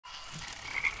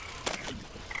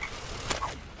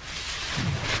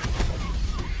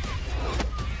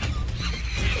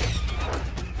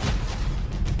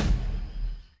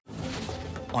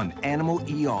on Animal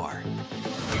ER.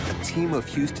 A team of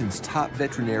Houston's top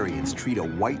veterinarians treat a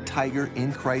white tiger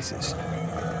in crisis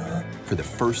for the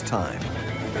first time.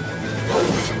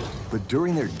 But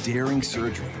during their daring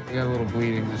surgery, I got a little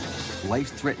bleeding.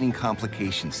 life-threatening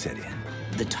complications set in.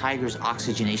 The tiger's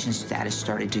oxygenation status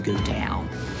started to go down.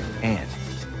 And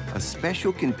a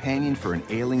special companion for an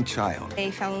ailing child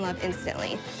They fell in love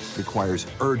instantly. requires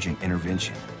urgent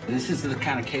intervention. This is the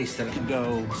kind of case that can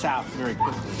go south very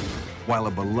quickly. While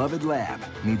a beloved lab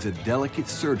needs a delicate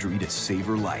surgery to save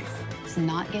her life. It's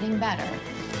not getting better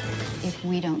if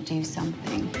we don't do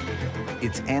something.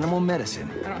 It's animal medicine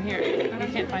I don't hear it. I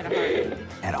can't find a heart.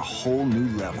 at a whole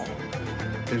new level.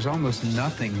 There's almost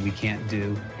nothing we can't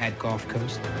do at Gulf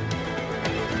Coast.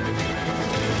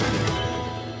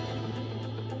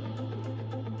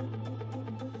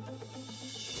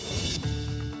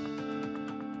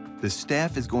 The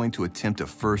staff is going to attempt a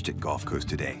first at Gulf Coast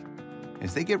today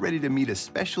as they get ready to meet a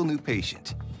special new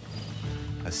patient,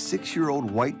 a 6-year-old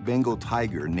white Bengal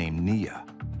tiger named Nia.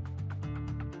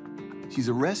 She's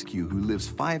a rescue who lives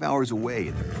 5 hours away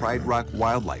at the Pride Rock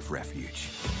Wildlife Refuge.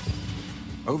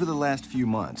 Over the last few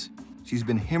months, she's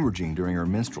been hemorrhaging during her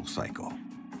menstrual cycle.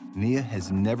 Nia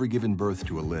has never given birth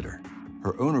to a litter.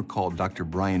 Her owner called Dr.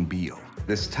 Brian Beal.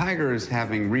 This tiger is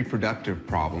having reproductive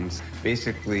problems,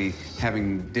 basically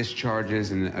having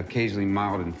discharges and occasionally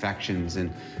mild infections.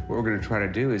 And what we're going to try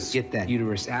to do is Get that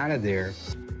uterus out of there.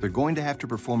 They're going to have to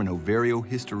perform an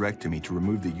ovariohysterectomy to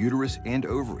remove the uterus and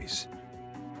ovaries.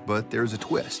 But there's a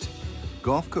twist.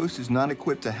 Gulf Coast is not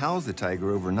equipped to house the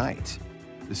tiger overnight.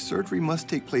 The surgery must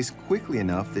take place quickly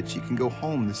enough that she can go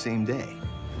home the same day.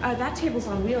 That table's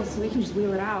on wheels, so we can just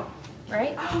wheel it out,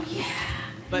 right? Oh, yeah.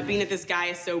 But being that this guy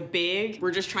is so big,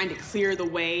 we're just trying to clear the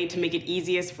way to make it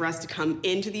easiest for us to come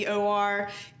into the OR,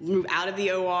 move out of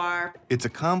the OR. It's a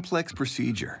complex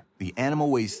procedure. The animal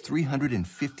weighs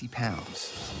 350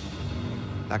 pounds.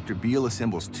 Dr. Beal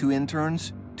assembles 2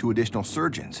 interns, 2 additional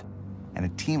surgeons, and a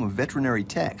team of veterinary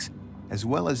techs, as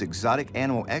well as exotic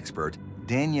animal expert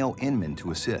Danielle Inman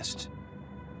to assist.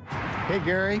 Hey,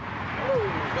 Gary.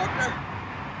 Doctor?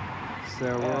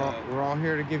 So we're all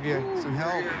here to give you some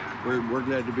help. We're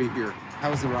glad to be here. How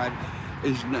was the ride?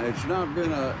 It's not been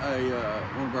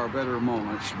one of our better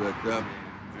moments, but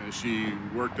Is she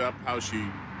worked up? How's she?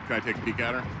 Can I take a peek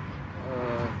at her?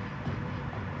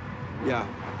 yeah.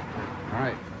 All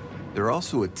right. They're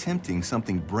also attempting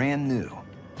something brand new,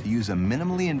 to use a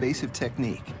minimally invasive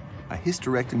technique. A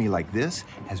hysterectomy like this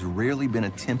has rarely been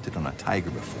attempted on a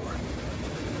tiger before.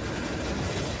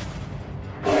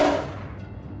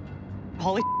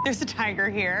 Holy there's a tiger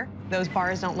here. Those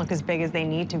bars don't look as big as they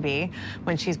need to be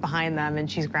when she's behind them and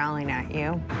she's growling at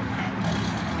you.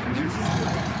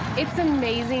 It's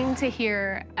amazing to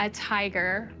hear a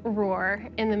tiger roar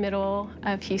in the middle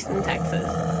of Houston,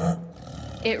 Texas.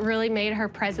 It really made her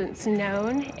presence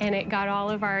known, and it got all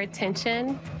of our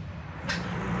attention.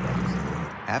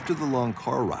 After the long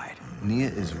car ride, Nia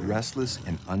is restless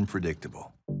and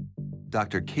unpredictable.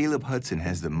 Dr. Caleb Hudson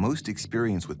has the most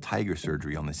experience with tiger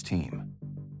surgery on this team.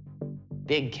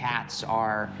 Big cats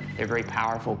they're very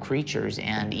powerful creatures,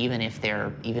 and even if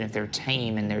they're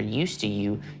tame and they're used to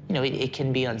you, it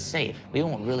can be unsafe. We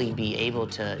won't really be able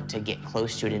to get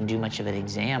close to it and do much of an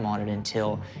exam on it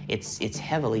until it's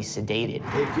heavily sedated.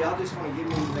 If y'all just want to give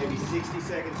me maybe 60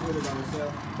 seconds with it on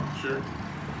myself. Sure.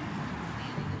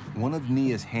 One of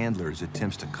Nia's handlers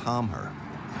attempts to calm her,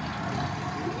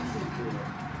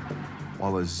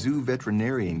 while a zoo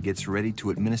veterinarian gets ready to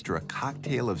administer a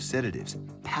cocktail of sedatives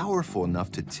powerful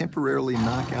enough to temporarily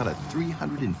knock out a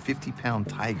 350-pound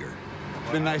tiger.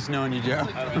 It's been nice knowing you, Joe.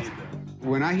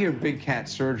 when I hear big cat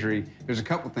surgery, there's a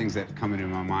couple things that come into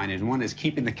my mind, and one is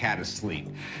keeping the cat asleep.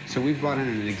 So we've brought in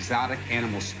an exotic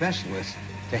animal specialist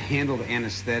to handle the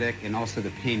anesthetic and also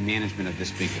the pain management of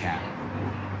this big cat.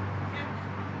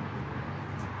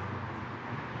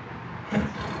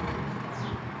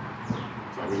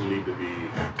 So I'm going to need to be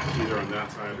either on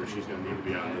that side or she's going to need to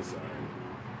be on this side.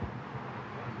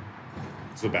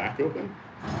 Is the back open?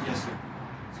 Yes, sir.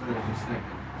 That's what I was thinking.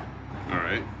 All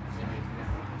right.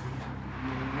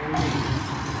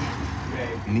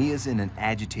 Nia's in an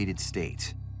agitated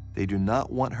state. They do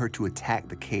not want her to attack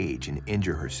the cage and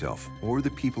injure herself or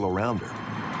the people around her.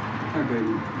 Hi,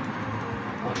 baby.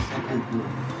 1 second.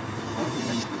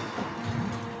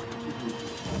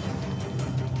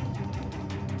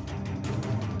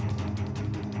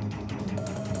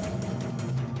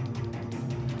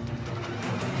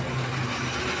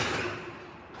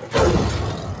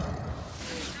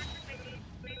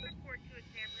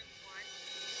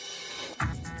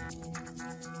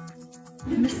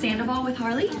 Miss Sandoval with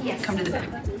Harley? Yes. Come to the back.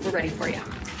 We're ready for you.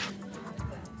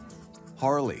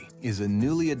 Harley is a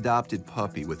newly adopted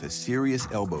puppy with a serious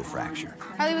elbow fracture.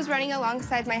 Harley was running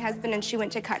alongside my husband, and she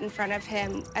went to cut in front of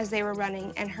him as they were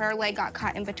running, and her leg got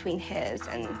caught in between his,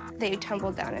 and they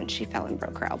tumbled down, and she fell and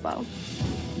broke her elbow.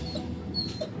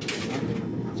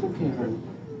 It's okay, honey.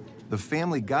 The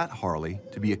family got Harley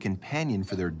to be a companion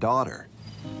for their daughter,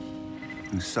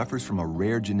 who suffers from a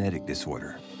rare genetic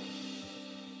disorder.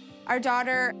 Our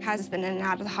daughter has been in and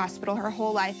out of the hospital her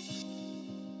whole life.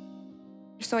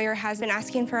 Sawyer has been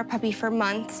asking for a puppy for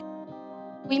months.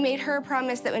 We made her a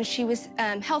promise that when she was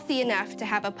healthy enough to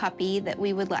have a puppy, that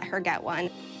we would let her get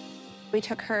one. We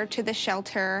took her to the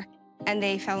shelter, and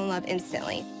they fell in love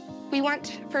instantly. We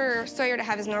want for Sawyer to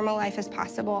have as normal life as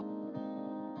possible.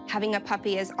 Having a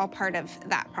puppy is all part of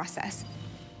that process.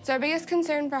 So our biggest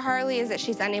concern for Harley is that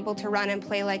she's unable to run and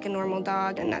play like a normal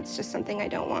dog, and that's just something I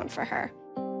don't want for her.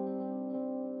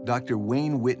 Dr.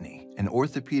 Wayne Whitney, an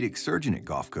orthopedic surgeon at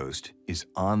Gulf Coast, is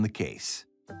on the case.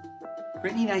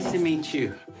 Brittany, nice to meet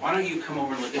you. Why don't you come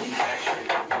over and look at these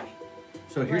x-rays?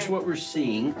 So here's what we're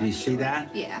seeing. Do you see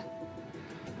that? Yeah.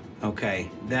 Okay,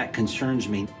 that concerns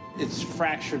me. It's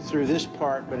fractured through this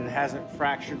part, but it hasn't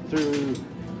fractured through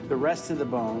the rest of the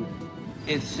bone.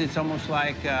 It's almost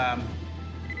like a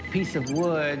piece of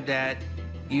wood that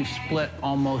you split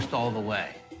almost all the way.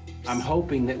 I'm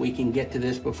hoping that we can get to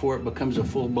this before it becomes a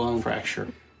full-blown fracture.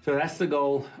 So that's the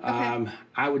goal. Okay.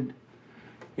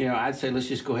 I'd say let's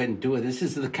just go ahead and do it. This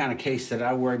is the kind of case that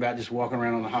I worry about just walking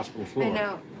around on the hospital floor. I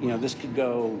know. You know, this could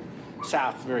go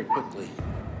south very quickly.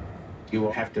 You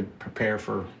will have to prepare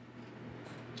for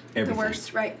everything. The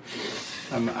worst, right.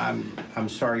 I'm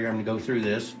sorry you're having to go through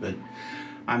this, but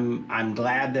I'm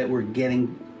glad that we're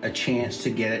getting a chance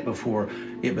to get it before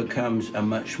it becomes a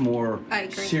much more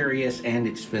serious and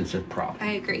expensive problem.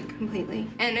 I agree completely.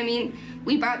 And I mean,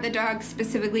 we bought the dog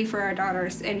specifically for our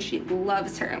daughters, and she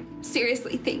loves her.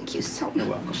 Seriously, thank you so much. You're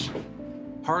welcome.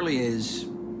 Harley is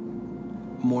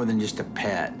more than just a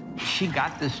pet. She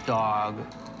got this dog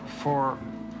for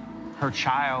her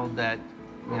child that,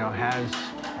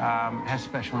 has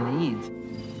special needs.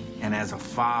 And as a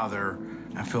father,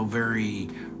 I feel very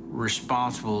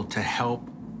responsible to help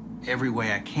every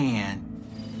way I can.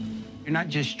 You're not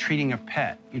just treating a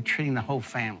pet, you're treating the whole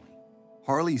family.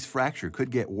 Harley's fracture could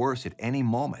get worse at any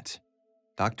moment.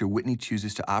 Dr. Whitney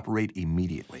chooses to operate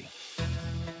immediately.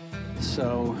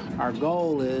 So our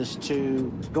goal is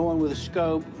to go in with a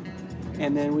scope,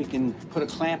 and then we can put a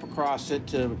clamp across it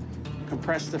to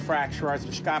compress the fracture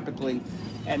arthroscopically,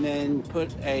 and then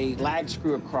put a lag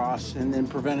screw across, and then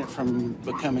prevent it from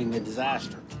becoming a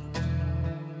disaster.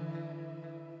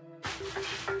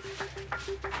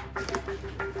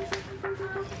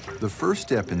 The first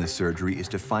step in the surgery is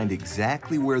to find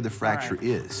exactly where the fracture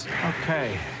is.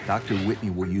 Okay. Dr.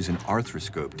 Whitney will use an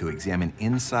arthroscope to examine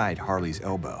inside Harley's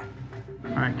elbow.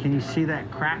 All right, can you see that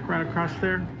crack right across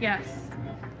there? Yes.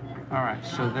 All right,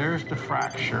 so there's the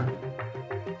fracture.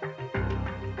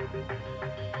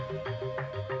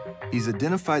 He's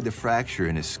identified the fracture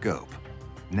in his scope.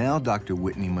 Now Dr.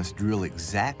 Whitney must drill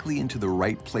exactly into the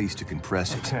right place to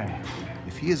compress it. Okay.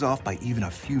 If he is off by even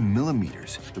a few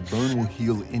millimeters, the bone will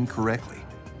heal incorrectly,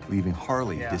 leaving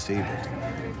Harley disabled.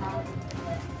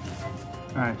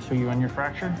 All right, so you on your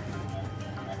fracture?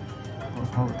 We'll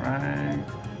hold it right.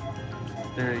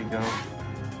 There you go.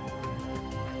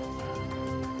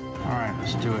 All right,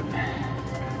 let's do it.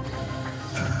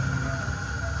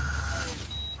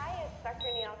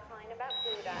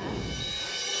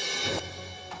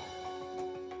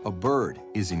 A bird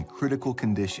is in critical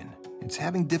condition. It's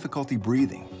having difficulty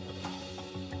breathing.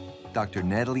 Dr.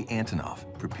 Natalie Antonoff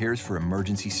prepares for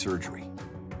emergency surgery.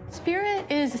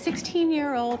 Spirit is a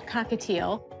 16-year-old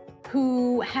cockatiel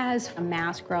who has a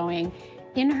mass growing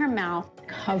in her mouth,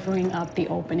 covering up the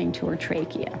opening to her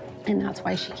trachea, and that's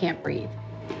why she can't breathe.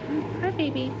 Hi,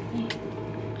 baby.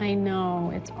 I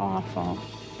know, it's awful.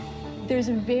 There's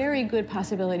a very good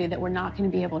possibility that we're not going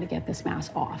to be able to get this mass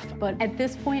off. But at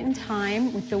this point in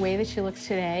time, with the way that she looks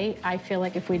today, I feel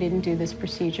like if we didn't do this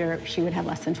procedure, she would have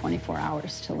less than 24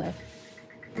 hours to live.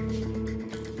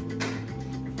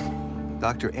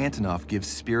 Dr. Antonoff gives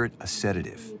Spirit a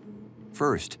sedative.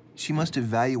 First, she must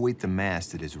evaluate the mass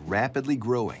that is rapidly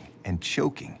growing and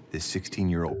choking this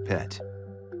 16-year-old pet.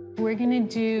 We're going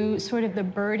to do sort of the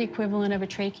bird equivalent of a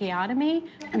tracheotomy,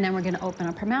 and then we're going to open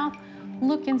up her mouth,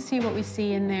 look and see what we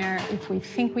see in there. If we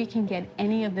think we can get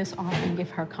any of this off and give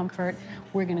her comfort,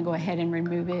 we're going to go ahead and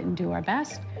remove it and do our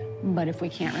best. But if we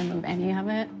can't remove any of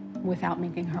it without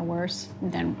making her worse,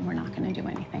 then we're not going to do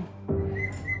anything.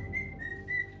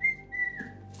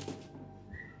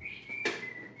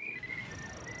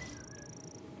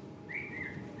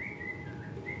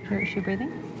 Is she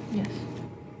breathing? Yes.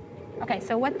 Okay,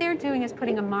 so what they're doing is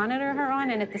putting a monitor her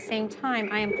on, and at the same time,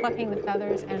 I am plucking the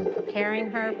feathers and preparing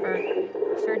her for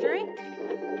surgery.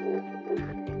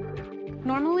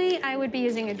 Normally, I would be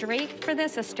using a drape for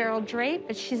this, a sterile drape,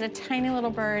 but she's a tiny little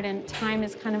bird, and time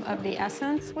is kind of the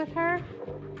essence with her.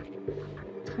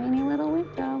 Tiny little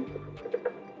window.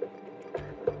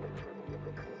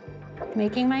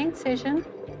 Making my incision.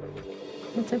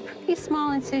 It's a pretty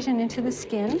small incision into the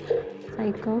skin. So I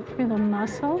go through the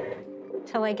muscle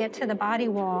till I get to the body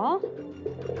wall.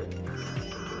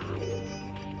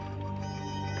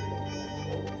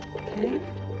 Okay.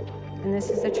 And this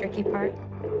is the tricky part.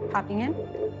 Popping in.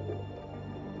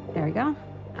 There we go.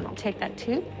 And I'll take that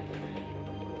tube.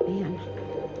 Man.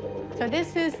 So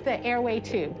this is the airway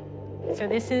tube. So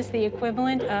this is the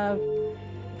equivalent of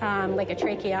like a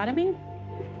tracheotomy.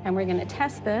 And we're gonna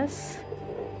test this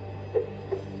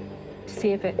to see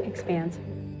if it expands.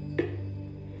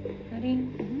 Ready?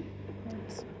 Mm-hmm.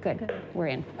 Good, we're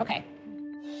in. Okay.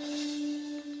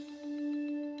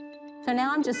 So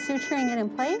now I'm just suturing it in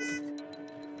place.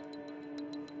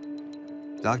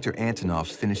 Dr. Antonoff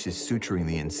finishes suturing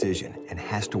the incision and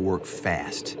has to work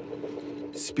fast.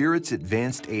 Spirit's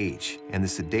advanced age and the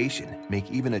sedation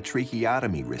make even a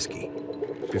tracheotomy risky.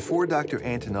 Before Dr.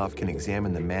 Antonoff can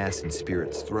examine the mass in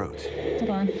Spirit's throat, Hold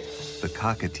on. the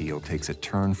cockatiel takes a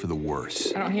turn for the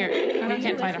worse. I don't hear it. I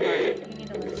can't find a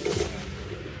heart.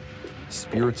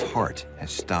 Spirit's heart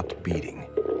has stopped beating.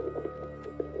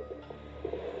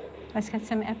 Let's get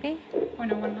some epi. Or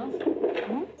no one else.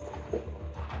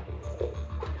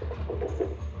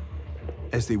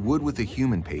 As they would with a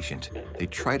human patient, they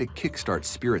try to kickstart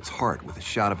Spirit's heart with a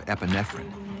shot of epinephrine.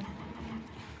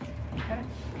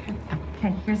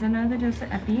 Okay, here's another dose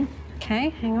of epi. Okay,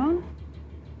 hang on.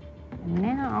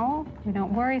 Now, we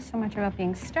don't worry so much about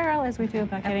being sterile as we do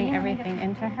about getting everything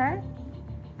into her.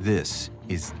 This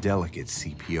is delicate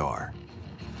CPR.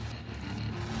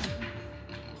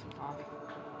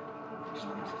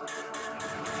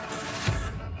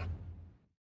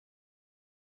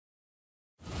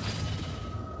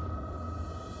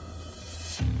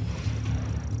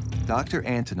 Dr.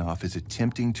 Antonoff is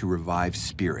attempting to revive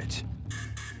Spirit,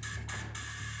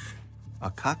 a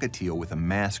cockatiel with a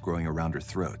mass growing around her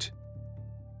throat.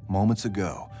 Moments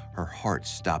ago, her heart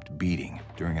stopped beating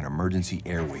during an emergency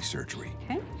airway surgery.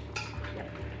 Okay.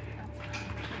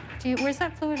 Where's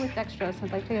that fluid with dextrose?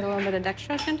 I'd like to get a little bit of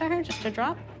dextrose into her, just a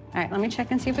drop. All right, let me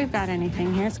check and see if we've got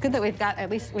anything here. It's good that we've got, at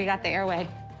least we got the airway.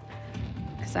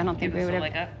 Because I don't think we would have.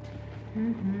 Like that.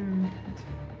 Mm-hmm.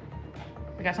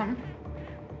 We got something?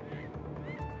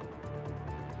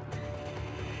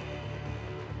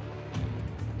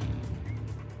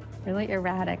 Really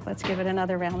erratic. Let's give it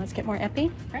another round. Let's get more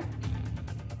epi. Okay.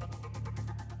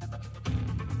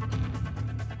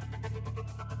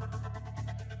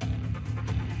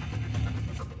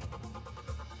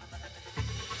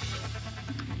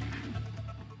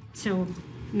 So,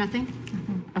 nothing?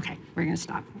 Mm-hmm. Okay, we're gonna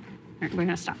stop. We're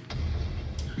gonna stop.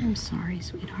 I'm sorry,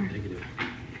 sweetheart.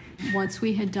 Once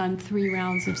we had done 3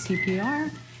 rounds of CPR,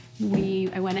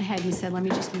 I went ahead and said, let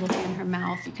me just look in her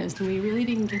mouth, because we really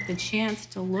didn't get the chance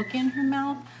to look in her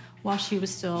mouth while she was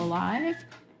still alive.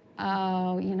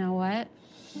 Oh, you know what?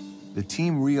 The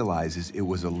team realizes it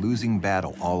was a losing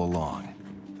battle all along.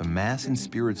 The mass in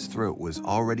Spirit's throat was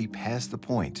already past the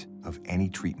point of any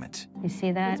treatment. You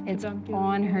see that? It's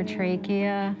on her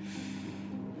trachea.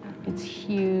 It's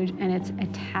huge, and it's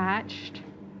attached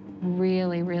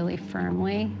really, really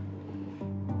firmly.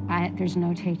 There's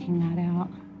no taking that out.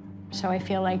 So I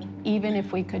feel like even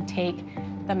if we could take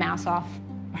the mass off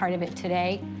part of it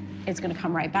today, it's gonna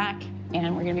come right back,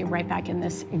 and we're gonna be right back in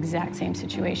this exact same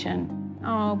situation.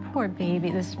 Oh, poor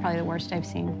baby. This is probably the worst I've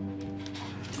seen.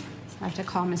 So I have to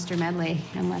call Mr. Medley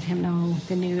and let him know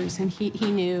the news. And he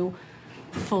knew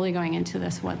fully going into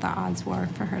this what the odds were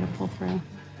for her to pull through.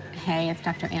 Hey, it's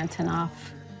Dr. Antonoff.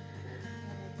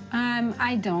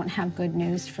 I don't have good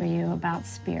news for you about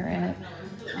Spirit.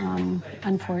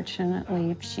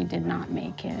 Unfortunately, she did not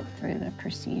make it through the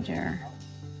procedure.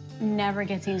 Never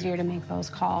gets easier to make those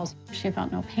calls. She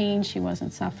felt no pain, she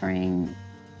wasn't suffering.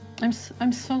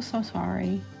 I'm so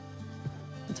sorry.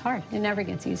 It's hard, it never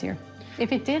gets easier.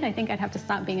 If it did, I think I'd have to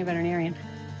stop being a veterinarian.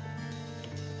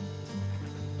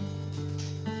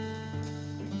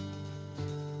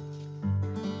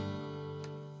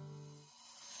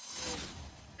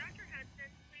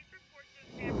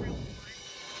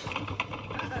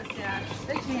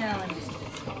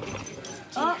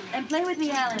 Oh, and play with me,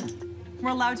 Alan. We're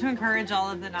allowed to encourage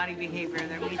all of the naughty behavior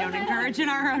that we don't encourage in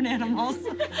our own animals.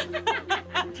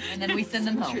 And then we send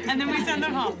them home. And then we send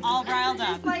them home, all riled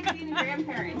up. It's like being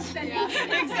grandparents.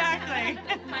 Exactly.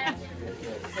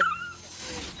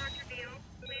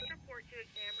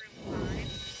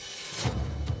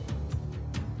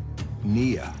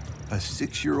 Nia, a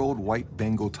 6-year-old white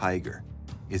Bengal tiger,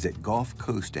 is at Gulf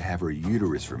Coast to have her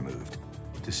uterus removed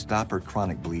to stop her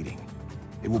chronic bleeding.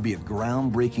 It will be a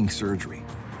groundbreaking surgery.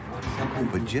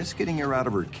 But just getting her out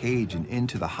of her cage and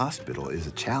into the hospital is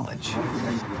a challenge.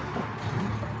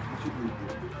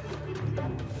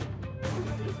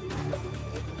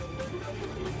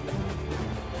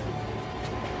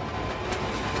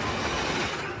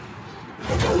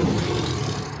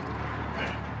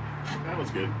 That was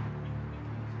good.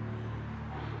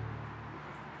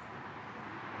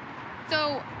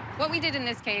 So what we did in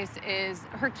this case is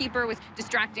her keeper was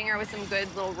distracting her with some good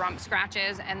little rump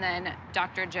scratches, and then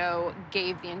Dr. Joe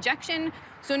gave the injection.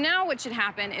 So now what should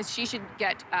happen is she should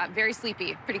get very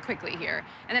sleepy pretty quickly here.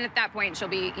 And then at that point, she'll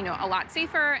be, a lot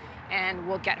safer, and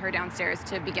we'll get her downstairs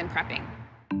to begin prepping.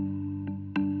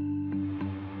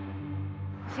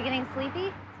 Is she getting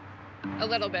sleepy? A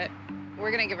little bit.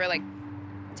 We're gonna give her like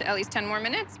at least 10 more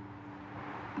minutes.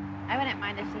 I wouldn't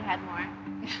mind if she had more.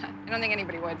 I don't think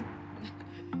anybody would.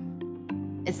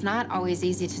 It's not always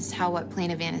easy to tell what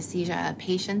plane of anesthesia a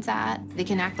patient's at. They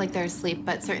can act like they're asleep,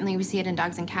 but certainly we see it in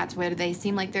dogs and cats where they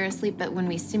seem like they're asleep, but when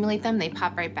we stimulate them, they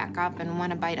pop right back up and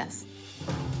want to bite us.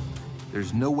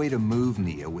 There's no way to move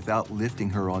Nia without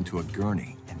lifting her onto a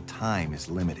gurney, and time is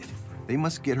limited. They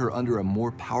must get her under a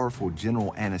more powerful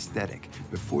general anesthetic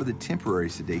before the temporary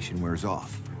sedation wears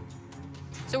off.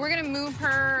 So we're gonna move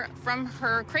her from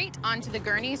her crate onto the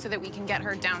gurney so that we can get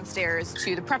her downstairs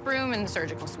to the prep room and the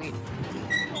surgical suite.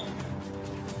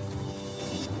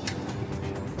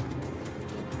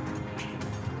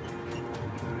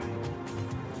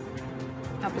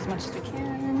 Up as much as we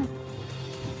can.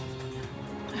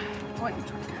 1,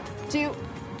 2,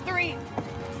 3.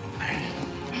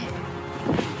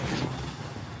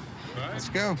 Let's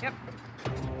go. Yep.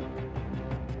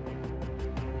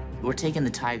 We're taking the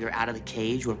tiger out of the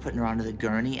cage, we're putting her onto the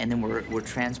gurney, and then we're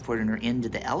transporting her into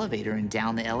the elevator and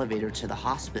down the elevator to the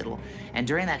hospital. And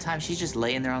during that time, she's just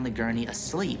laying there on the gurney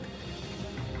asleep.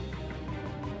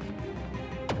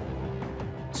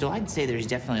 So I'd say there's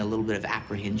definitely a little bit of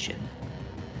apprehension.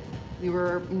 We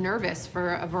were nervous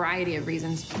for a variety of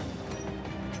reasons.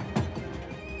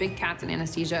 Big cats and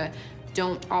anesthesia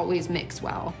don't always mix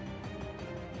well.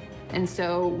 And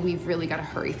so we've really got to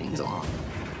hurry things along.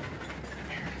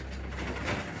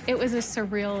 It was a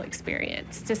surreal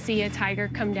experience to see a tiger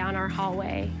come down our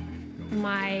hallway.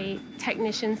 My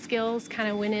technician skills kind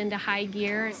of went into high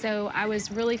gear, so I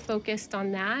was really focused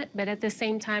on that, but at the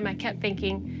same time, I kept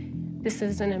thinking, this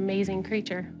is an amazing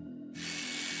creature.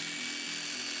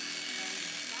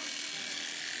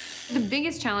 The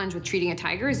biggest challenge with treating a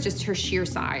tiger is just her sheer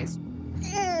size.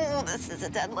 Oh, this is a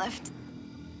deadlift.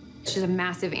 She's a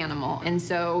massive animal, and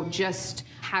so just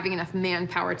having enough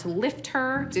manpower to lift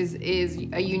her is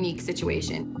a unique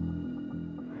situation.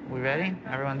 We ready?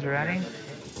 Everyone's ready?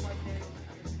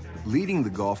 Leading the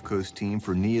Gulf Coast team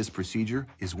for Nia's procedure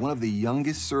is one of the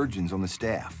youngest surgeons on the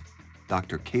staff,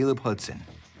 Dr. Caleb Hudson.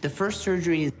 The first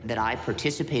surgery that I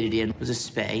participated in was a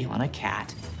spay on a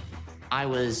cat. I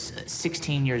was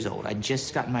 16 years old. I'd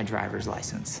just gotten my driver's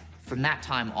license. From that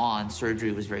time on,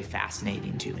 surgery was very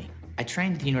fascinating to me. I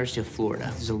trained at the University of Florida.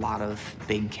 There's a lot of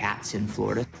big cats in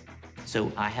Florida.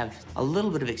 So I have a little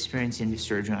bit of experience in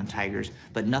surgery on tigers,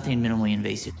 but nothing minimally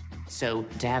invasive. So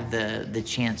to have the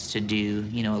chance to do,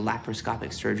 a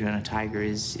laparoscopic surgery on a tiger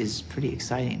is pretty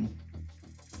exciting.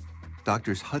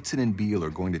 Doctors Hudson and Beal are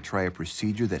going to try a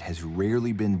procedure that has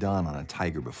rarely been done on a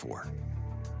tiger before.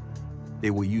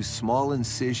 They will use small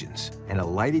incisions and a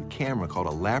lighted camera called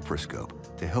a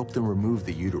laparoscope to help them remove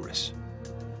the uterus.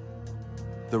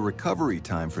 The recovery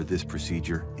time for this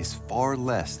procedure is far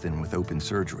less than with open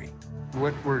surgery.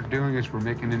 What we're doing is we're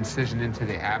making an incision into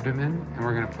the abdomen, and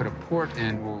we're going to put a port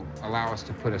in will allow us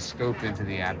to put a scope into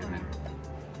the abdomen.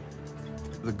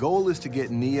 The goal is to get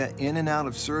Nia in and out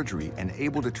of surgery and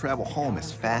able to travel home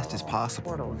as fast as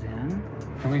possible.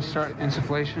 Can we start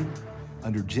insufflation?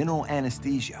 Under general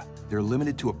anesthesia, they're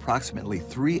limited to approximately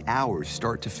 3 hours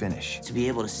start to finish. To be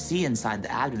able to see inside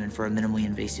the abdomen for a minimally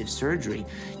invasive surgery,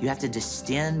 you have to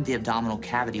distend the abdominal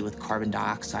cavity with carbon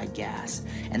dioxide gas.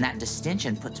 And that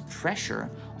distension puts pressure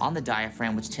on the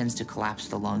diaphragm, which tends to collapse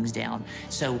the lungs down.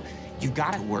 So you've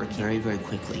got to work very, very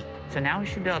quickly. So now we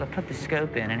should be able to put the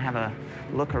scope in and have a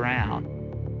look around.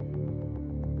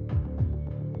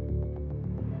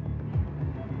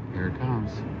 Here it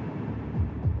comes.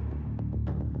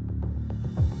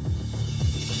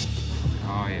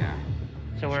 Oh, yeah.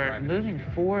 So we're moving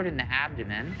forward in the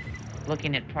abdomen,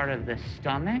 looking at part of the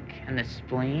stomach and the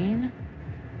spleen.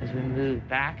 As we move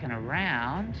back and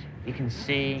around, you can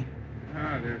see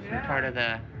part of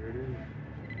the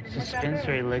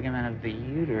suspensory ligament of the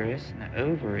uterus and the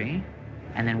ovary.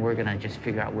 And then we're gonna just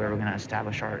figure out where we're gonna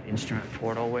establish our instrument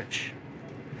portal, which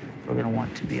we're gonna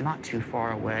want to be not too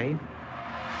far away.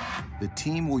 The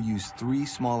team will use 3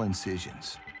 small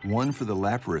incisions, one for the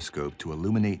laparoscope to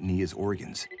illuminate Nia's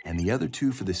organs, and the other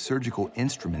 2 for the surgical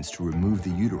instruments to remove the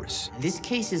uterus. This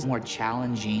case is more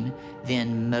challenging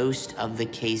than most of the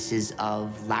cases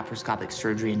of laparoscopic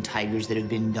surgery in tigers that have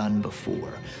been done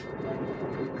before.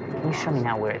 Can you show me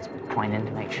now where it's pointed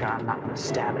to make sure I'm not going to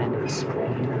stab it into the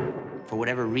spleen? For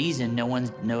whatever reason, no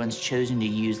one's chosen to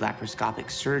use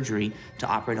laparoscopic surgery to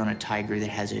operate on a tiger that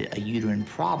has a uterine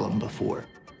problem before.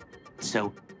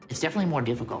 So it's definitely more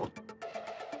difficult.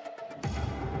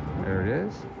 There it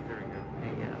is. There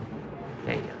you go.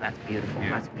 There you go. That's beautiful.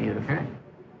 That's beautiful. Okay.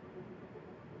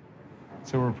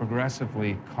 So we're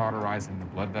progressively cauterizing the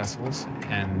blood vessels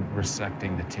and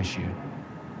resecting the tissue.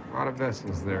 A lot of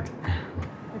vessels there.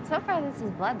 But so far, this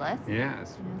is bloodless.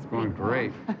 Yes, it's going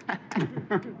great.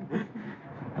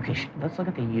 Okay, let's look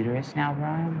at the uterus now,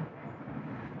 Brian.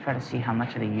 Try to see how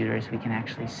much of the uterus we can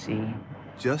actually see.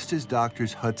 Just as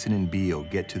doctors Hudson and Beale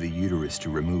get to the uterus to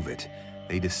remove it,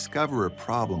 they discover a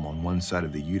problem on one side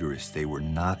of the uterus they were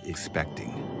not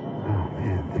expecting. Oh,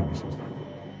 man, thank you so much.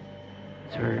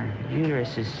 So our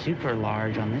uterus is super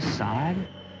large on this side.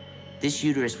 This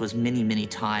uterus was many, many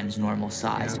times normal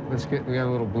size. Yeah, we got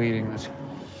a little bleeding.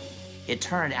 It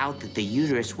turned out that the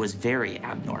uterus was very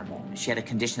abnormal. She had a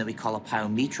condition that we call a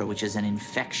pyometra, which is an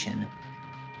infection,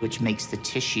 which makes the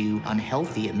tissue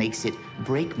unhealthy. It makes it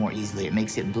break more easily. It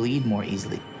makes it bleed more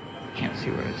easily. Can't see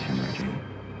where it's hemorrhaging.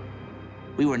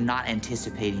 We were not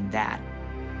anticipating that.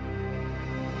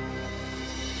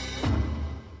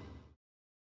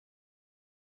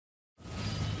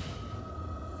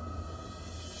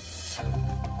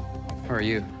 How are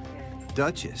you?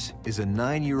 Duchess is a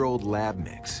 9-year-old lab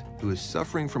mix who is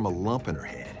suffering from a lump in her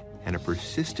head and a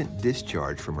persistent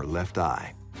discharge from her left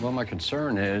eye. Well, my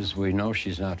concern is we know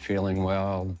she's not feeling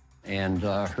well, and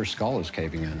her skull is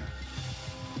caving in.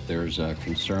 There's a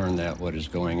concern that what is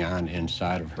going on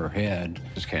inside of her head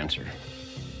is cancer.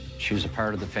 She's a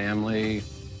part of the family,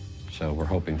 so we're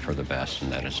hoping for the best,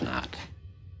 and that it's not.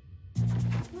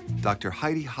 Dr.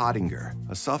 Heidi Hottinger,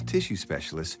 a soft tissue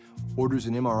specialist, orders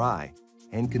an MRI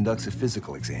and conducts a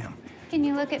physical exam. Can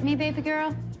you look at me, baby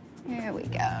girl? Here we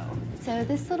go. So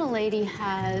this little lady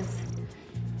has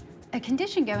a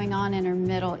condition going on in her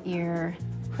middle ear.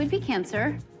 Could be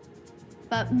cancer,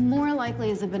 but more likely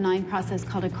is a benign process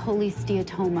called a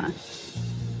cholesteatoma.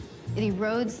 It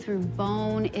erodes through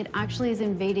bone. It actually is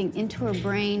invading into her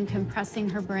brain, compressing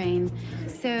her brain.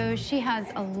 So she has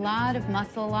a lot of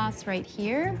muscle loss right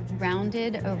here,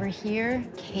 rounded over here,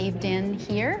 caved in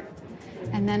here.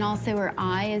 And then also her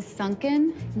eye is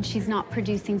sunken, and she's not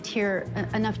producing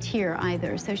enough tear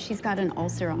either. So she's got an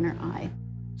ulcer on her eye.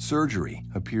 Surgery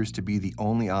appears to be the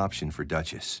only option for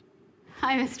Duchess.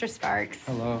 Hi, Mr. Sparks.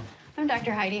 Hello. I'm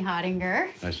Dr. Heidi Hottinger.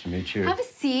 Nice to meet you. Have a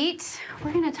seat.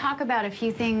 We're going to talk about a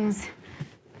few things.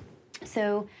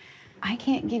 So I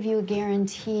can't give you a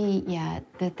guarantee yet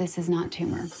that this is not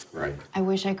tumor. Right. I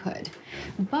wish I could.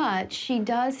 But she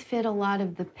does fit a lot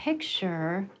of the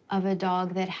picture of a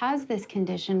dog that has this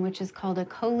condition, which is called a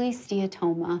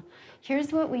cholesteatoma.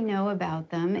 Here's what we know about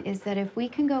them, is that if we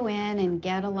can go in and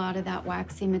get a lot of that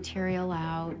waxy material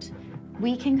out,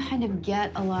 we can kind of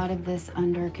get a lot of this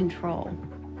under control.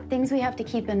 Things we have to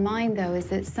keep in mind, though, is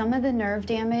that some of the nerve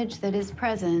damage that is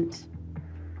present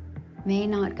may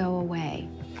not go away.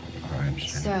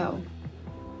 So,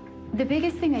 the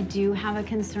biggest thing I do have a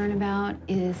concern about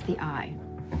is the eye.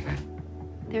 Okay.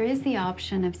 There is the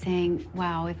option of saying,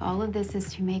 wow, if all of this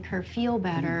is to make her feel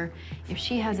better, if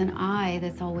she has an eye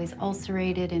that's always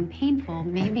ulcerated and painful,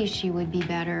 maybe she would be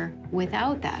better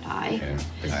without that eye.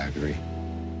 Okay, I agree.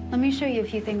 Let me show you a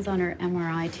few things on her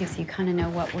MRI, too, so you kind of know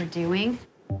what we're doing.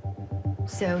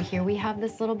 So here we have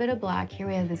this little bit of black. Here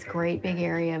we have this great big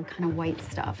area of kind of white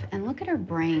stuff. And look at her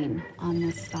brain on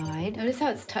this side. Notice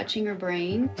how it's touching her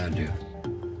brain? I do.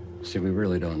 See, we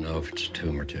really don't know if it's a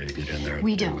tumor till you get in there.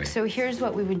 We don't. So here's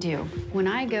what we would do. When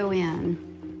I go in,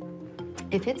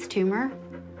 if it's tumor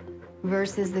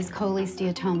versus this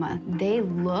cholesteatoma, they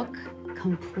look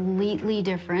completely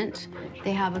different.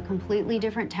 They have a completely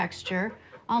different texture.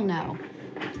 I'll know.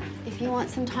 If you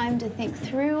want some time to think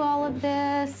through all of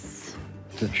this.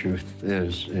 The truth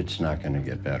is, it's not going to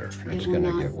get better. It's going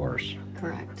to get worse.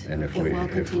 Correct. And if we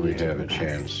have a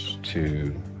chance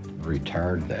to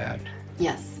retard that,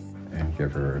 Yes. And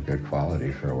give her a good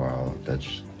quality for a while.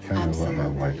 That's kind of what my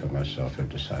wife and myself have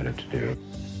decided to do.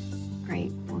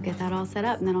 Great. We'll get that all set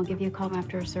up, and then I'll give you a call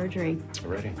after her surgery.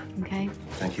 Ready? Okay?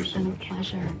 Thank you so It's been much. a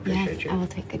pleasure. Appreciate Yes, you. I will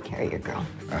take good care of your girl.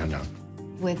 I know.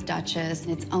 With Duchess,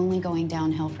 it's only going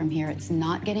downhill from here. It's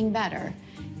not getting better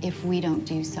if we don't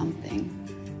do something.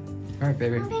 All right,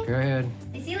 baby. Go ahead.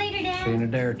 See you later, Dad. See you in a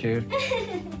day or two.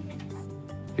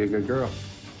 Be a good girl.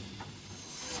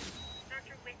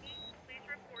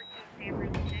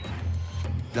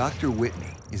 Dr.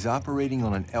 Whitney is operating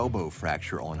on an elbow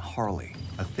fracture on Harley,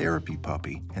 a therapy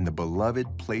puppy and the beloved,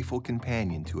 playful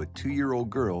companion to a 2-year-old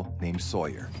girl named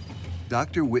Sawyer.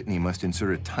 Dr. Whitney must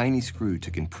insert a tiny screw to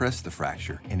compress the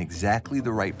fracture in exactly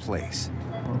the right place.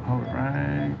 Hold it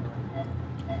right.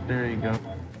 There you go.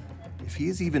 If he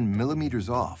is even millimeters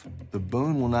off, the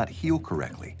bone will not heal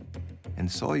correctly,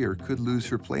 and Sawyer could lose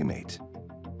her playmate.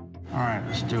 All right,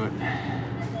 let's do it.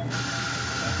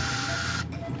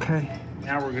 Okay,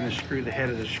 now we're gonna screw the head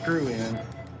of the screw in.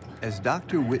 As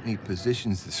Dr. Whitney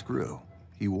positions the screw,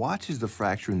 he watches the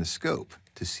fracture in the scope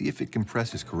to see if it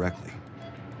compresses correctly.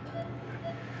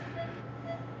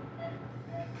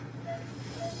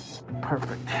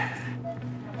 Perfect.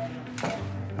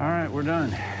 All right, we're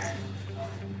done.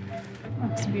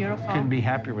 That's beautiful. Couldn't be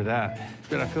happier with that.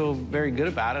 But I feel very good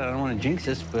about it. I don't want to jinx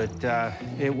this, but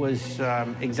it was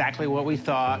exactly what we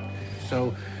thought.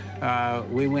 So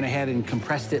we went ahead and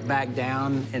compressed it back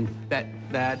down, and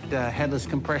that headless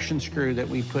compression screw that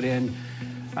we put in,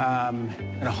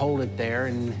 gonna hold it there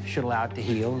and should allow it to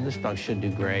heal, and this dog should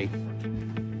do great.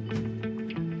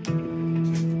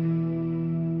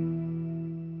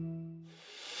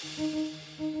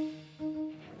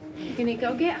 You're gonna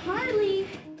go get Harley.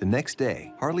 The next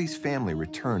day, Harley's family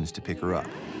returns to pick her up.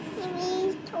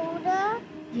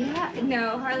 Yeah,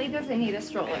 no, Harley doesn't need a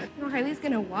stroller. No, Harley's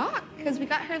gonna walk because we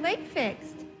got her leg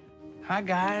fixed. Hi,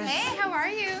 guys. Hey, how are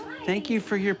you? Thank you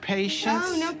for your patience.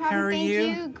 Oh, no problem. How are Thank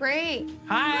you? Great.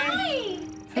 Hi.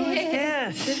 Who is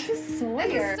this? This is Sawyer.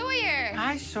 This is Sawyer.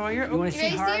 Hi, Sawyer. You want to see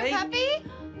ready Harley? to see your puppy?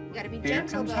 You gotta be Here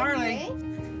gentle, comes though, Harley. okay?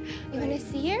 You wanna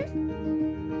see her?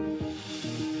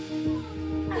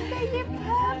 Okay, your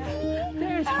puppy.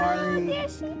 There's Harley. Oh, there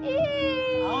she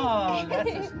is. Oh,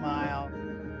 that's a smile.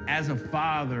 As a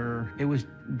father, it was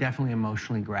definitely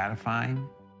emotionally gratifying.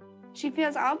 She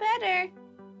feels all better.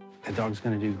 The dog's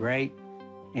gonna do great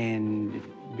and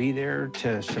be there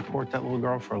to support that little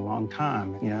girl for a long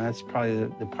time. You know, that's probably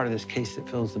the part of this case that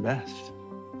feels the best.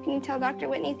 Can you tell Dr.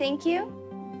 Whitney thank you?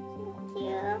 Thank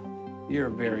you. You're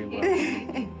very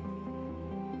welcome.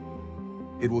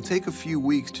 It will take a few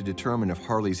weeks to determine if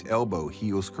Harley's elbow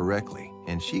heals correctly,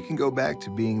 and she can go back to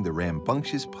being the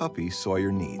rambunctious puppy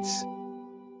Sawyer needs.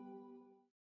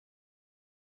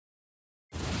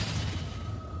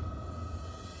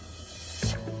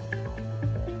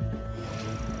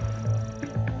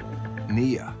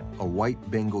 Nia, a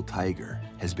white Bengal tiger,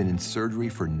 has been in surgery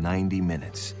for 90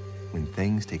 minutes when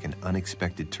things take an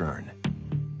unexpected turn.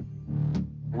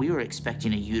 We were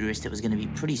expecting a uterus that was going to be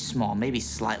pretty small, maybe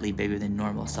slightly bigger than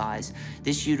normal size.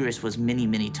 This uterus was many,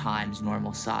 many times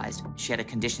normal sized. She had a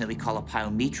condition that we call a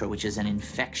pyometra, which is an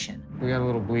infection. We got a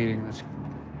little bleeding.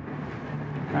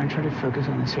 Try to focus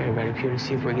on this area right up here to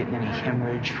see if we're getting any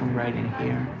hemorrhage from right in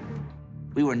here.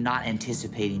 We were not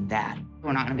anticipating that.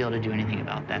 We're not going to be able to do anything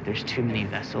about that. There's too many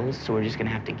vessels, so we're just going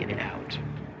to have to get it out.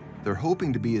 They're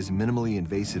hoping to be as minimally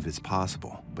invasive as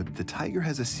possible, but the tiger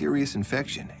has a serious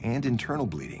infection and internal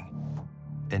bleeding.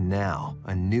 And now,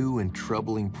 a new and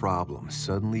troubling problem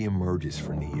suddenly emerges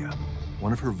for Nia.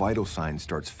 One of her vital signs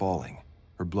starts falling,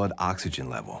 her blood oxygen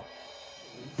level.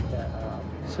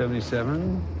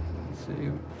 77, let's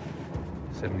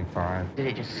see, 75. Did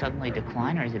it just suddenly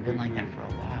decline, or has it been like that for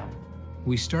a while?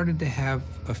 We started to have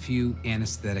a few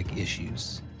anesthetic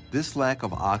issues. This lack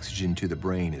of oxygen to the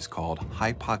brain is called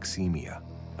hypoxemia,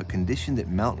 a condition that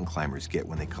mountain climbers get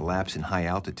when they collapse in high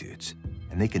altitudes,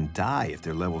 and they can die if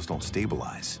their levels don't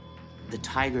stabilize. The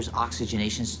tiger's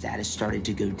oxygenation status started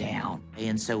to go down.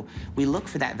 And so we look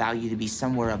for that value to be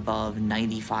somewhere above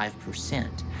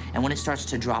 95%. And when it starts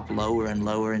to drop lower and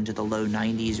lower into the low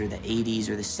 90s or the 80s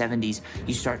or the 70s,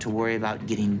 you start to worry about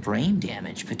getting brain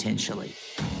damage potentially.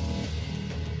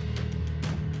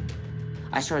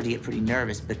 I started to get pretty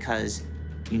nervous because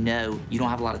you know you don't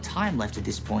have a lot of time left at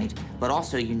this point, but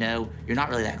also you know you're not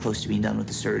really that close to being done with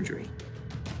the surgery.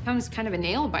 It becomes kind of a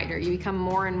nail biter. You become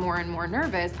more and more and more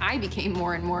nervous. I became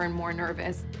more and more and more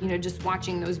nervous. You know, just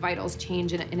watching those vitals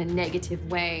change in a negative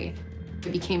way,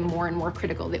 it became more and more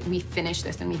critical that we finish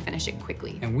this and we finish it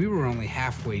quickly. And we were only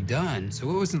halfway done, so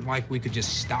it wasn't like we could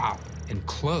just stop and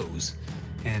close.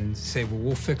 and say, well,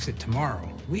 we'll fix it tomorrow.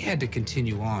 We had to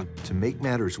continue on. To make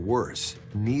matters worse,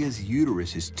 Nia's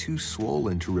uterus is too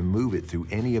swollen to remove it through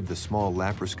any of the small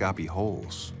laparoscopy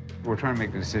holes. We're trying to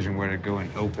make the decision where to go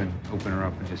and open her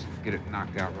up and just get it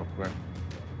knocked out real quick.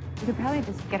 We could probably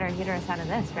just get our uterus out of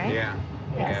this, right?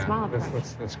 Yeah. Small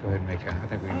Let's go ahead and make it. I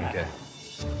think we need to.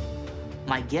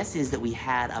 My guess is that we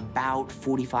had about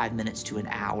 45 minutes to an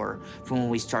hour from when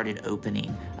we started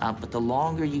opening. But the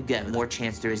longer you get, the more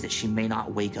chance there is that she may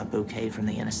not wake up okay from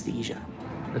the anesthesia.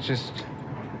 Let's just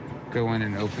go in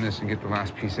and open this and get the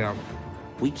last piece out.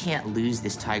 We can't lose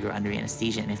this tiger under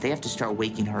anesthesia, and if they have to start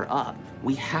waking her up,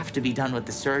 we have to be done with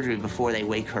the surgery before they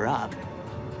wake her up.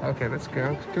 Okay, let's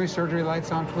go. Can we surgery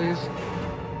lights on, please?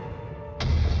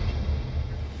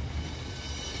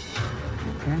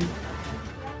 Okay.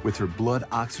 With her blood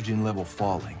oxygen level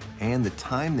falling and the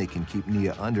time they can keep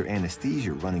Nia under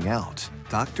anesthesia running out,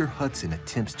 Dr. Hudson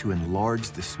attempts to enlarge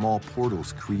the small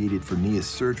portals created for Nia's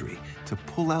surgery to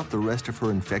pull out the rest of her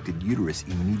infected uterus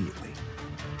immediately.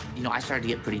 You know, I started to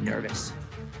get pretty nervous.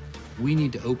 We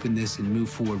need to open this and move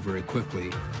forward very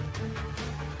quickly.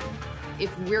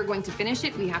 If we're going to finish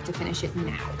it, we have to finish it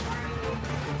now.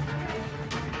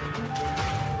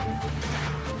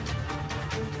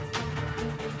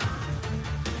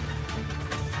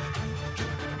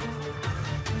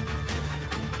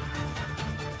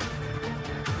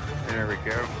 There we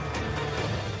go.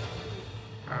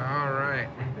 All right.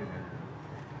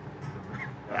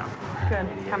 Yeah.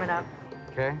 Good. Coming up.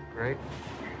 Okay, great.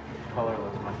 Color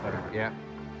looks much better. Yeah.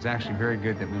 It's actually very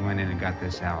good that we went in and got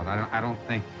this out. I don't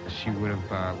think she would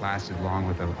have lasted long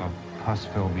with a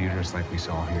pus-filled uterus like we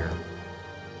saw here.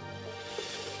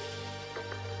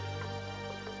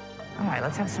 All right,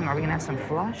 let's have some, are we gonna have some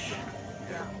flush?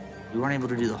 We weren't able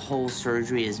to do the whole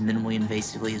surgery as minimally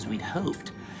invasively as we'd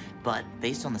hoped, but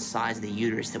based on the size of the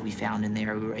uterus that we found in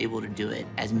there, we were able to do it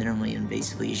as minimally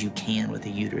invasively as you can with a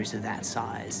uterus of that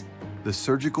size. The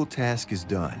surgical task is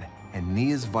done, and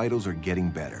Nia's vitals are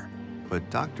getting better. But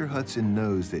Dr. Hudson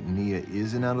knows that Nia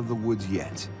isn't out of the woods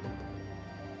yet.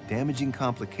 Damaging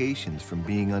complications from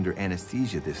being under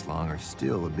anesthesia this long are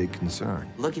still a big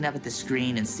concern. Looking up at the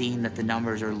screen and seeing that the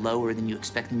numbers are lower than you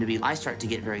expect them to be, I start to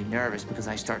get very nervous because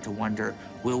I start to wonder,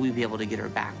 will we be able to get her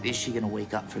back? Is she gonna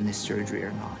wake up from this surgery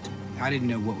or not? I didn't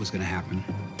know what was gonna happen.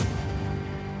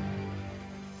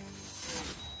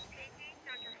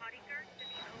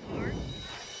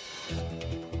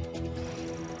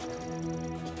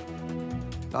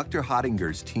 Dr.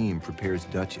 Hottinger's team prepares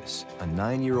Duchess, a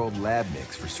 9-year-old lab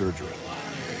mix, for surgery.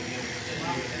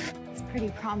 It's pretty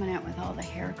prominent with all the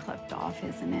hair clipped off,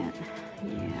 isn't it?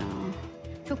 Yeah.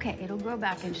 It's okay, it'll grow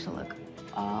back and she'll look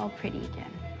all pretty again.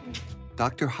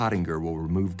 Dr. Hottinger will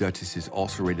remove Duchess's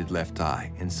ulcerated left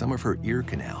eye and some of her ear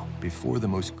canal before the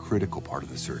most critical part of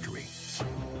the surgery.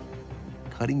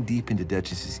 Cutting deep into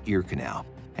Duchess's ear canal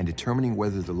and determining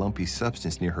whether the lumpy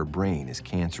substance near her brain is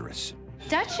cancerous.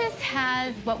 Duchess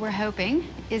has what we're hoping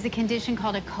is a condition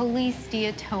called a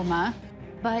cholesteatoma,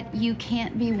 but you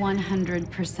can't be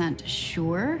 100%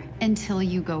 sure until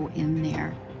you go in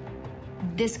there.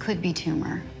 This could be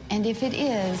tumor, and if it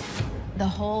is, the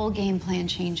whole game plan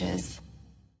changes.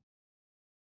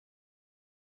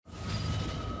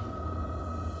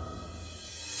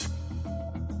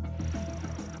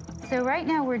 So right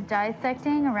now we're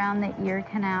dissecting around the ear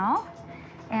canal.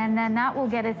 And then that will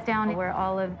get us down to where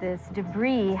all of this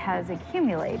debris has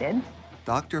accumulated.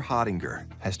 Dr. Hottinger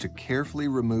has to carefully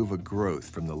remove a growth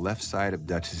from the left side of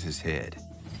Duchess's head.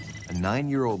 A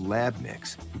 9-year-old lab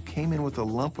mix who came in with a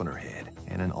lump on her head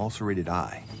and an ulcerated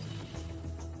eye.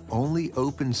 Only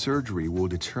open surgery will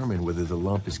determine whether the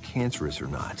lump is cancerous or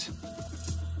not.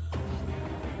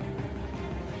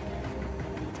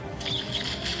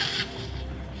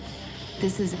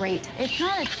 This is great. It's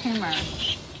not a tumor.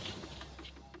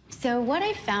 So what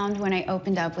I found when I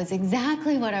opened up was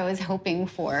exactly what I was hoping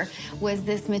for, was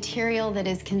this material that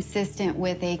is consistent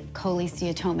with a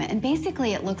cholesteatoma. And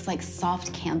basically it looks like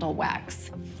soft candle wax.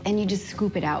 And you just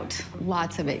scoop it out,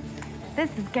 lots of it.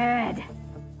 This is good.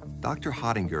 Dr.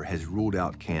 Hottinger has ruled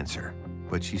out cancer,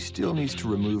 but she still needs to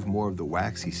remove more of the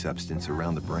waxy substance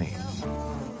around the brain.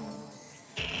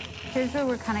 Here's where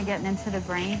we're kind of getting into the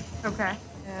brain. Okay.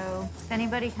 So if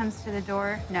anybody comes to the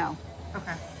door, no.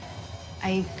 Okay.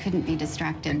 I couldn't be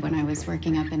distracted when I was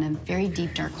working up in a very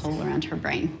deep, dark hole around her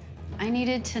brain. I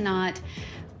needed to not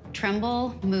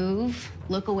tremble, move,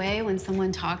 look away when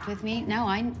someone talked with me. No,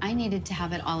 I needed to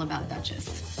have it all about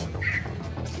Duchess.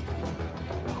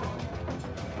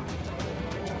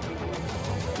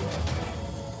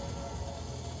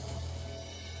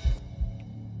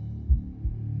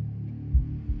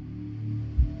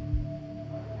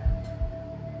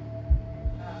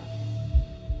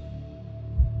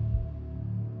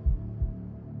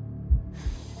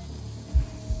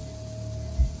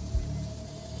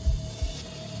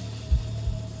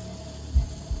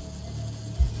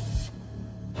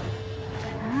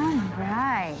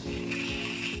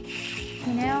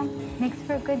 Makes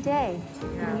for a good day.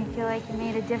 Yeah. And you feel like you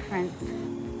made a difference,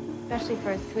 especially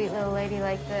for a sweet little lady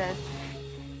like this.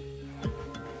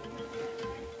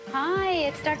 Hi,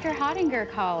 it's Dr. Hottinger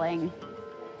calling.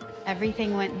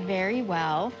 Everything went very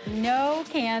well. No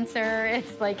cancer.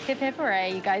 It's like hip, hip,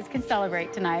 hooray. You guys can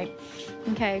celebrate tonight.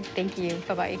 Okay, thank you.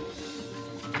 Bye-bye.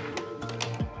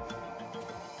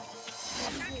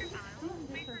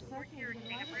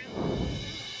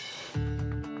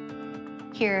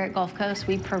 Here at Gulf Coast,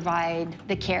 we provide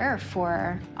the care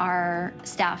for our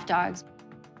staff dogs.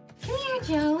 Come here,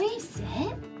 Joey,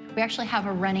 sit. We actually have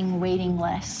a running waiting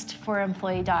list for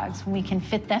employee dogs when we can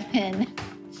fit them in.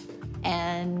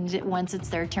 And once it's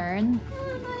their turn,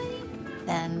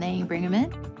 then they bring them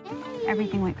in.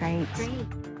 Everything went great.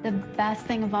 The best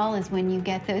thing of all is when you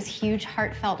get those huge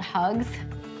heartfelt hugs.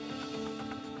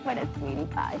 What a sweetie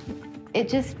pie. It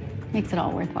just makes it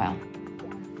all worthwhile.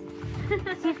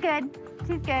 She's good.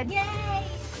 She's good. Yay!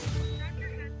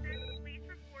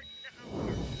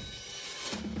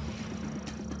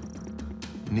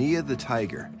 Nia the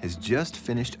tiger has just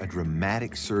finished a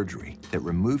dramatic surgery that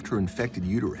removed her infected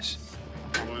uterus.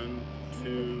 1,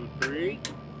 2, 3.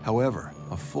 However,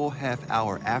 a full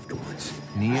half-hour afterwards,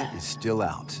 Nia is still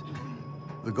out.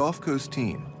 The Gulf Coast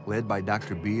team, led by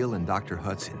Dr. Beal and Dr.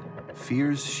 Hudson,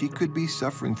 fears she could be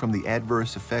suffering from the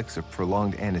adverse effects of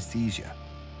prolonged anesthesia,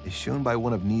 as shown by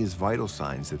one of Nia's vital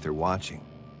signs that they're watching.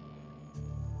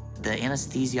 The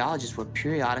anesthesiologists were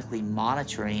periodically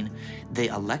monitoring the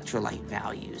electrolyte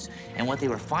values, and what they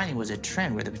were finding was a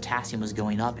trend where the potassium was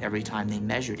going up every time they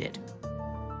measured it.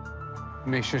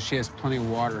 Make sure she has plenty of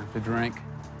water to drink.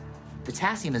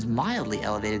 Potassium is mildly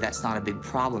elevated, that's not a big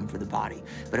problem for the body.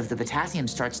 But if the potassium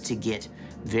starts to get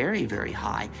very, very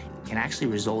high, it can actually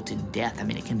result in death. I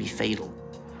mean, it can be fatal.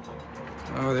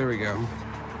 Oh, there we go.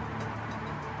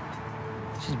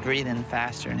 She's breathing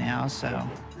faster now, so.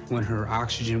 When her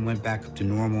oxygen went back up to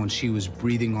normal and she was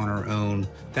breathing on her own,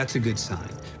 that's a good sign.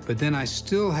 But then I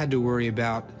still had to worry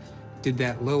about, did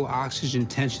that low oxygen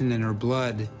tension in her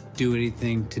blood do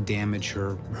anything to damage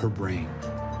her brain?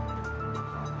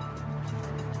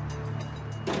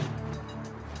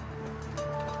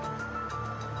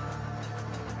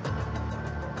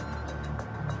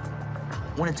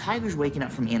 When a tiger's waking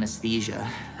up from anesthesia,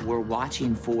 we're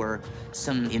watching for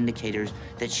some indicators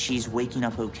that she's waking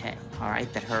up okay, all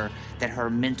right? That her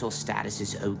mental status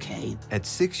is okay. At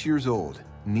 6 years old,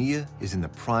 Nia is in the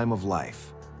prime of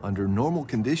life. Under normal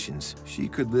conditions, she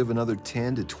could live another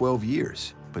 10 to 12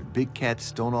 years, but big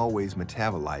cats don't always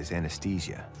metabolize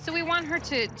anesthesia. So we want her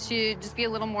to just be a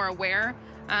little more aware,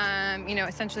 you know,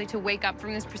 essentially to wake up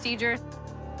from this procedure.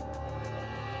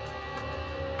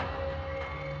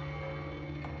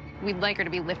 We'd like her to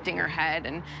be lifting her head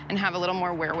and have a little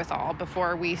more wherewithal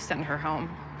before we send her home.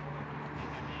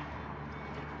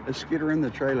 Let's get her in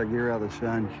the trailer, get her out of the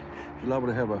sun. She's liable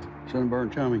to have a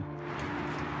sunburned tummy.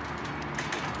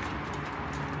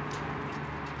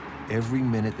 Every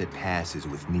minute that passes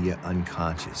with Nia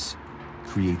unconscious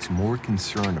creates more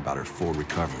concern about her full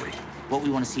recovery. What we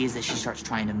want to see is that she starts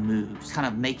trying to move, kind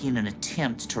of making an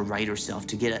attempt to right herself,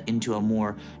 to get into a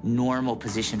more normal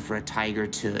position for a tiger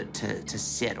to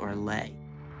sit or lay.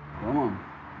 Come on.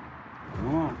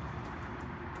 Come on.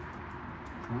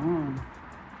 Come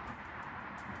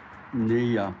on.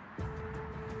 Nia.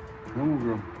 Come on,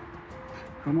 girl.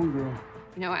 Come on, girl.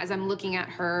 You know, as I'm looking at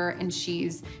her and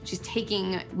she's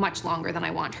taking much longer than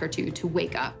I want her to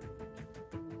wake up.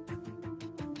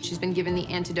 She's been given the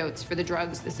antidotes for the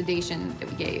drugs, the sedation that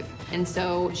we gave. And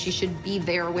so she should be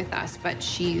there with us, but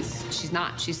she's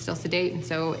not. She's still sedate, and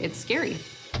so it's scary.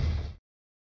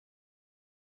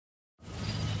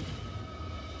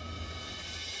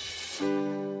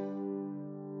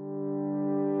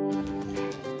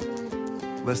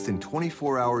 Less than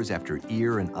 24 hours after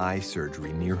ear and eye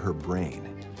surgery near her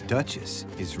brain, Duchess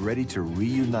is ready to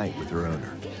reunite with her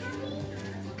owner.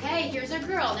 Okay, here's our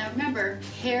girl. Now remember,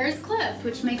 hair is clipped,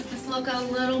 which makes this look a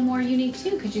little more unique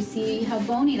too, because you see how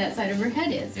bony that side of her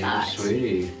head is. Hey,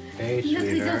 sweetie. Hey, look, sweetheart.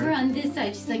 he's over on this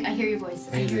side. She's like, I hear your voice.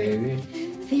 Hey, baby.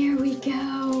 There we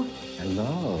go.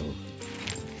 Hello.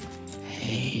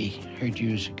 Hey, heard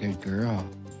you was a good girl.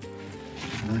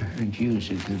 I heard you was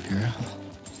a good girl.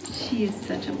 She is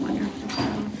such a wonderful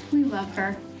girl. We love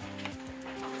her.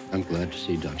 I'm glad to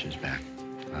see Duchess back.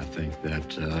 I think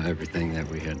that everything that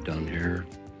we had done here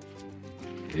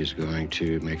is going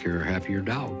to make her a happier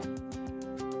dog.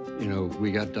 You know,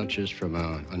 we got Duchess from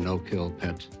a no-kill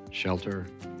pet shelter,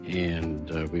 and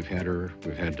we've had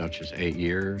Duchess 8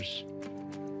 years.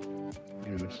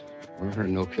 You know, we're her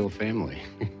no-kill family.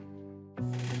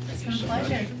 It's my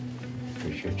pleasure.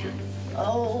 Appreciate appreciate you.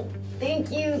 Oh,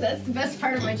 thank you. That's the best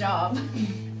part of my job.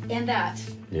 And that.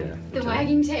 Yeah. The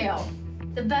wagging tail.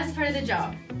 The best part of the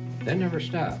job. That never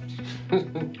stops.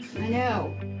 I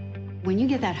know. When you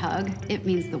get that hug, it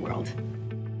means the world.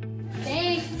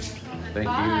 Thanks. Thank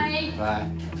Bye. you. Bye.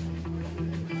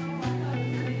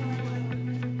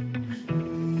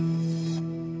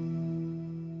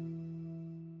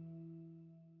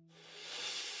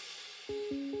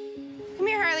 Come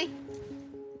here, Harley.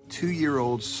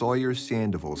 2-year-old Sawyer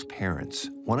Sandoval's parents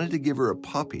wanted to give her a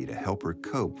puppy to help her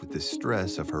cope with the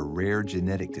stress of her rare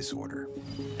genetic disorder.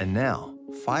 And now,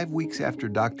 5 weeks after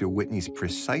Dr. Whitney's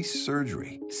precise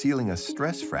surgery, sealing a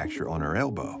stress fracture on her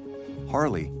elbow,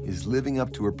 Harley is living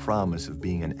up to her promise of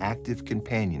being an active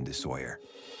companion to Sawyer.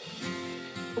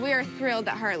 We are thrilled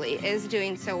that Harley is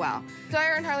doing so well.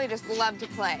 Sawyer and Harley just love to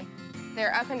play.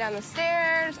 They're up and down the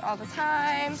stairs all the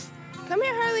time. Come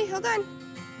here, Harley, hold on.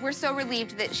 We're so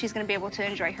relieved that she's gonna be able to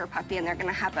enjoy her puppy and they're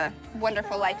gonna have a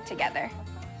wonderful life together.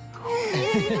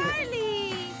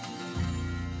 Harley!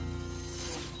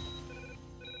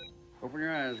 Open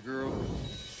your eyes, girl.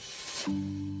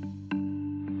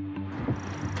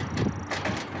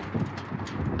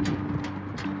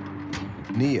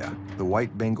 Nia, the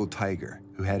white Bengal tiger,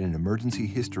 who had an emergency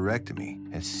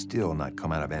hysterectomy, has still not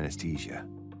come out of anesthesia.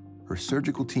 Her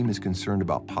surgical team is concerned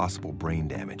about possible brain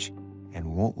damage and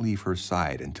won't leave her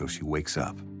side until she wakes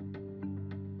up.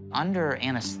 Under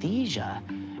anesthesia,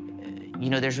 you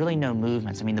know, there's really no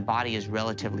movements. I mean, the body is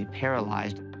relatively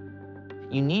paralyzed.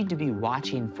 You need to be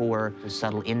watching for the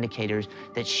subtle indicators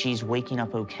that she's waking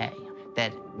up okay,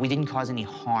 that we didn't cause any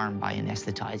harm by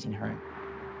anesthetizing her.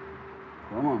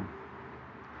 Come on.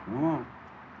 Come on.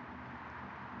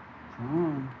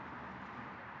 Come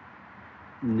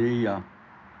on. Nia.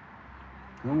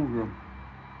 Come on, girl.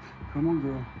 Come on,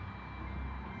 girl.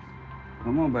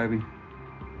 Come on, baby.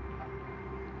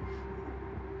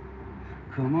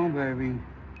 Come on, baby.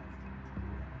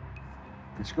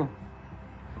 Let's go.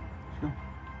 Let's go.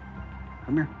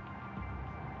 Come here.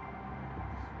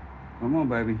 Come on,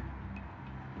 baby.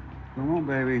 Come on,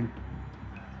 baby.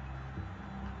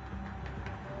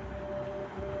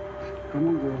 Come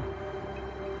on, girl.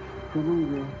 Come on,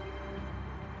 girl.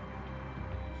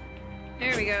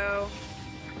 There we go.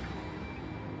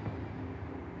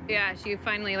 Yeah, she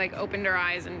finally like opened her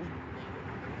eyes and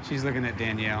She's looking at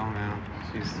Danielle now.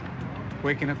 She's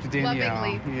waking up to Danielle.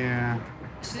 lovingly. Yeah.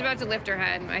 She's about to lift her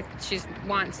head. She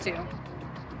wants to.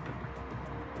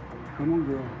 Come on,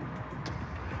 girl.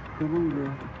 Come on,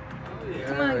 girl.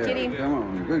 Come on, kitty. Come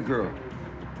on, good girl.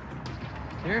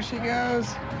 Here she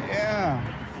goes. Yeah.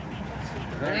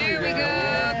 There we go.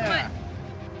 Come on.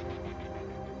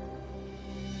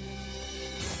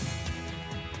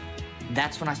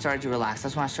 That's when I started to relax.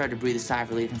 That's when I started to breathe a sigh of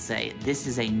relief and say, this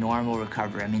is a normal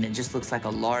recovery. I mean, it just looks like a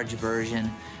large version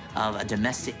of a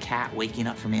domestic cat waking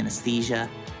up from anesthesia.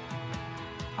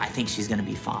 I think she's gonna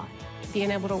be fine. Being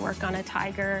able to work on a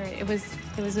tiger, it was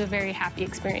a very happy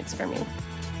experience for me.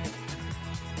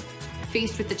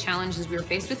 Faced with the challenges we were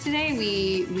faced with today,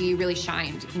 we really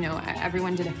shined. You know,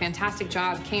 everyone did a fantastic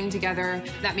job, came together.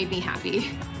 That made me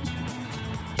happy.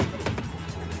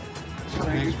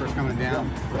 Thanks for coming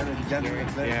down.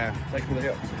 Yeah. Thank you for the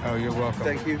help. Oh, you're welcome.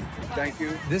 Thank you. Thank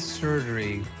you. This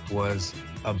surgery was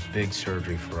a big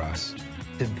surgery for us.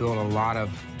 It built a lot of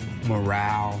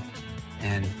morale,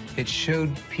 and it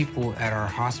showed people at our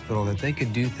hospital that they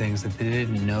could do things that they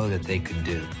didn't know that they could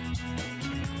do.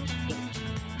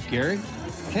 Gary?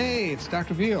 Hey, it's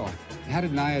Dr. Beal. How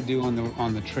did Naya do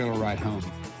on the trailer ride home?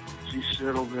 She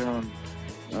settled down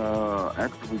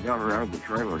after we got her out of the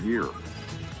trailer here.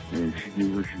 And she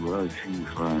knew where she was. She was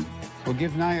fine. Well,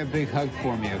 give Naya a big hug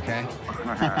for me, okay?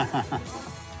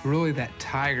 Really, that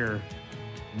tiger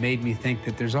made me think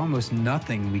that there's almost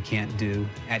nothing we can't do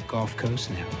at Gulf Coast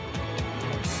now.